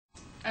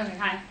Okay,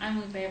 hi,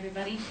 I'm Lupe,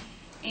 everybody.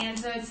 And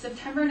so it's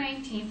September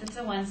 19th, it's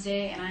a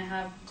Wednesday, and I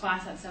have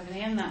class at 7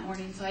 a.m. that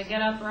morning. So I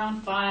get up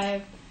around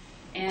 5,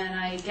 and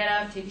I get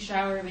up, take a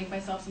shower, make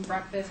myself some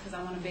breakfast because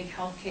I'm on a big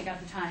health kick at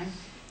the time.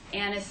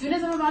 And as soon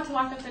as I'm about to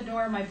walk out the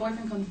door, my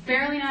boyfriend comes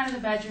barreling out of the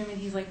bedroom, and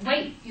he's like,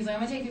 wait, he's like,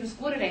 I'm going to take you to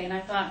school today. And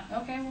I thought,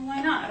 okay, well,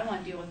 why not? I don't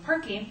want to deal with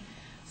parking.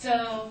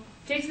 So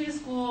takes me to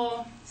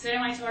school, sit in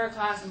my 2-hour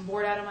class, I'm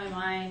bored out of my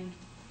mind,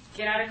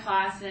 get out of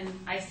class, and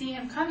I see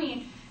him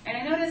coming. And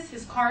I noticed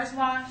his car's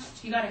washed,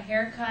 he got a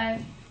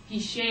haircut, he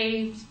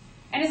shaved,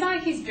 and it's not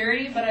like he's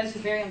dirty, but it's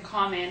very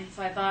uncommon.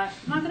 So I thought,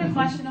 I'm not going to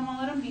question him, I'll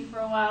let him be for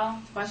a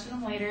while, question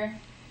him later.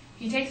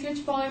 He takes me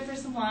to Chipotle for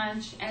some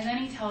lunch, and then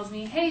he tells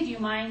me, hey, do you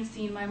mind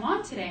seeing my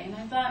mom today? And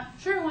I thought,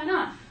 sure, why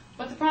not?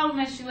 But the problem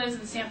is she lives in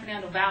the San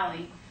Fernando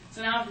Valley,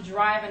 so now I have to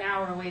drive an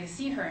hour away to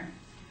see her.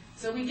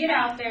 So we get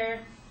out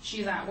there,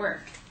 she's at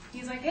work.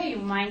 He's like, hey, you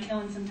mind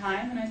killing some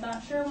time? And I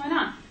thought, sure, why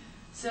not?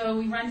 So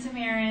we run some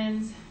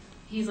errands.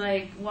 He's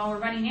like, while we're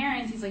running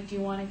errands, he's like, do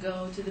you want to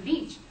go to the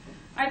beach?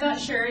 I thought,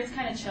 sure, it's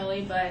kind of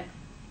chilly, but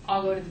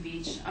I'll go to the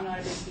beach. I'm not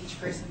a big beach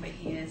person, but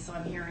he is, so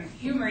I'm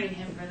humoring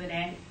him for the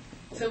day.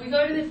 So we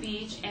go to the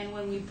beach, and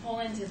when we pull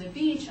into the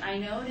beach, I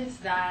notice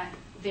that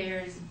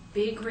there's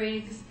big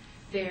rigs,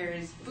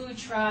 there's food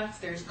trucks,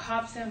 there's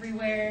cops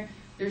everywhere,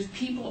 there's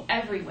people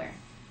everywhere.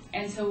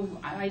 And so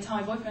I tell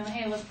my boyfriend,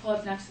 hey, let's pull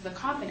up next to the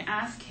cop and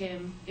ask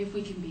him if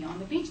we can be on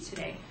the beach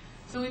today.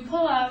 So we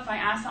pull up, I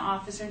ask the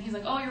officer, and he's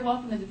like, oh, you're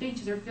welcome to the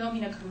beach. They're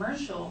filming a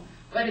commercial,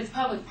 but it's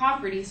public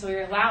property, so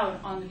you're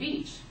allowed on the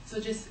beach. So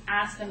just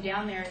ask them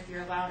down there if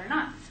you're allowed or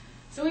not.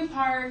 So we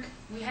park,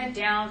 we head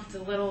down. It's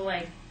a little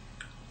like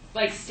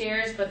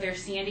stairs, but they're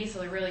sandy, so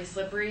they're really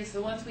slippery.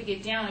 So once we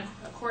get down,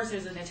 of course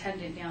there's an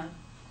attendant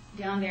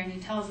down there, and he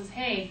tells us,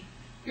 hey,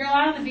 you're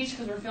allowed on the beach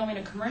because we're filming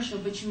a commercial,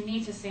 but you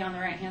need to stay on the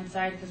right-hand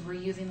side because we're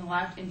using the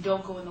left, and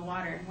don't go in the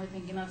water. And we're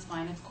thinking, that's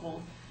fine, it's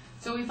cold.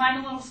 So we find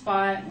a little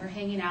spot, we're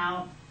hanging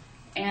out,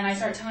 and I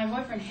start telling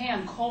my boyfriend, hey,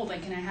 I'm cold,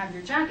 like, can I have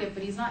your jacket?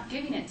 But he's not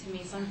giving it to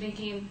me, so I'm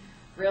thinking,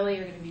 really,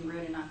 you're going to be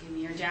rude and not give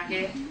me your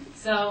jacket?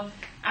 So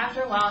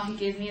after a while, he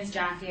gives me his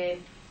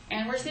jacket,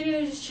 and we're sitting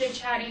there just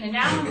chit-chatting, and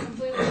now I'm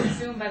completely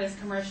consumed by this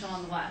commercial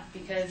on the left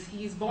because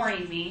he's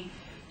boring me,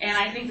 and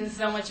I think this is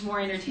so much more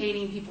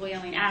entertaining, people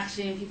yelling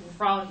action, people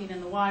frolicking in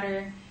the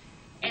water.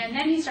 And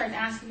then he starts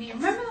asking me,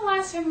 remember the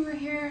last time we were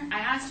here, I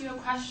asked you a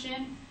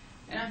question?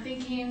 And I'm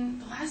thinking,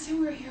 the last time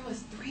we were here was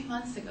 3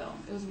 months ago.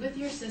 It was with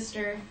your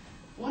sister.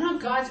 What on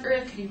God's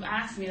earth could you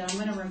ask me that I'm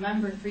going to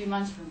remember 3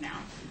 months from now?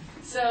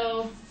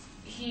 So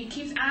he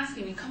keeps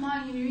asking me, come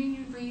on,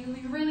 you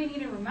really need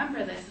to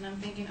remember this. And I'm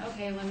thinking,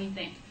 okay, let me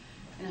think.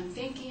 And I'm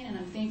thinking, and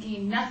I'm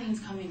thinking, nothing's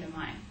coming to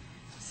mind.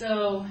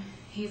 So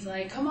he's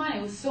like, come on,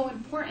 it was so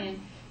important,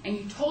 and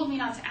you told me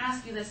not to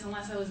ask you this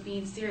unless I was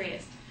being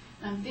serious.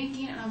 And I'm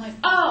thinking, and I'm like,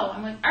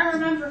 I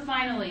remember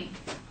finally.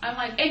 I'm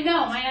like, hey,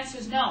 no, my answer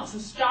is no, so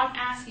stop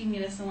asking me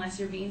this unless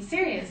you're being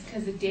serious,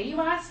 because the day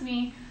you ask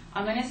me,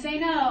 I'm going to say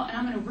no, and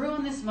I'm going to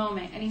ruin this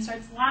moment. And he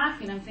starts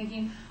laughing. I'm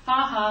thinking,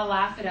 ha,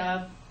 laugh it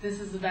up. This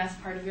is the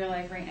best part of your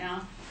life right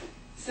now.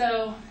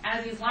 So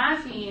as he's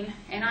laughing,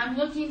 and I'm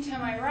looking to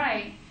my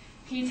right,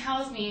 he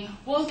tells me,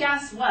 well,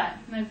 guess what?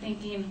 And I'm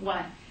thinking,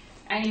 what?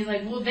 And he's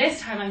like, well, this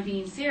time I'm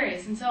being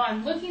serious. And so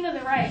I'm looking to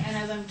the right, and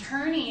as I'm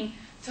turning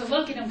to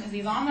look at him because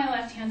he's on my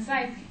left-hand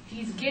side,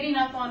 he's getting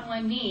up on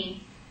one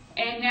knee,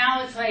 and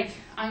now it's like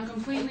I'm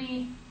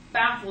completely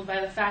baffled by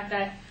the fact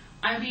that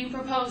I'm being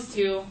proposed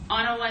to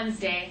on a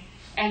Wednesday,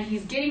 and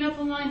he's getting up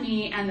on one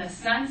knee, and the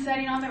sun's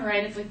setting on the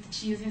right. It's like the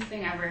cheesiest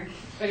thing ever,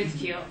 but it's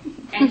cute.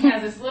 And he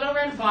has this little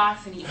red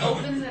box, and he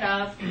opens it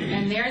up,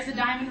 and there's a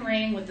diamond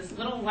ring with this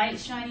little light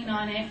shining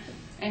on it.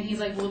 And he's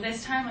like, well,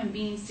 this time I'm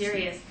being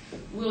serious.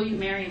 Will you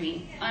marry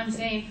me? I'm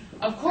saying,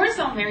 of course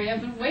I'll marry you. I've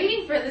been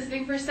waiting for this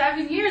thing for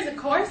 7 years. Of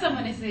course I'm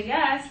going to say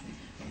yes.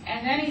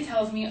 And then he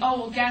tells me,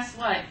 oh, well, guess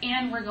what?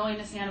 And we're going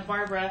to Santa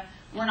Barbara.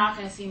 We're not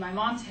going to see my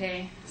mom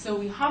today. So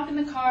we hop in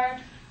the car.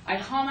 I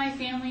call my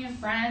family and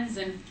friends,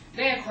 and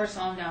they, of course,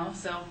 all know.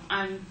 So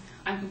I'm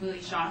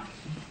completely shocked.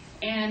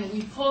 And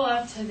we pull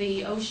up to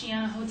the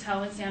Oceana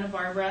Hotel in Santa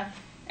Barbara,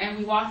 and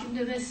we walk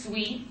into this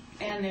suite.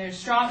 And there's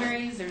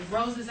strawberries, there's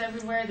roses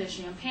everywhere, there's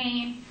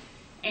champagne.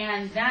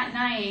 And that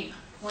night,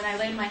 when I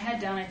laid my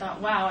head down, I thought,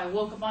 wow, I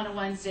woke up on a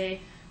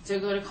Wednesday to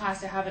go to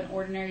class to have an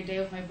ordinary day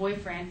with my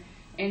boyfriend.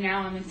 And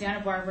now I'm in Santa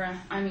Barbara,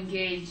 I'm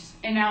engaged,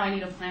 and now I need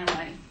to plan a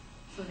wedding.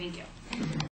 So thank you.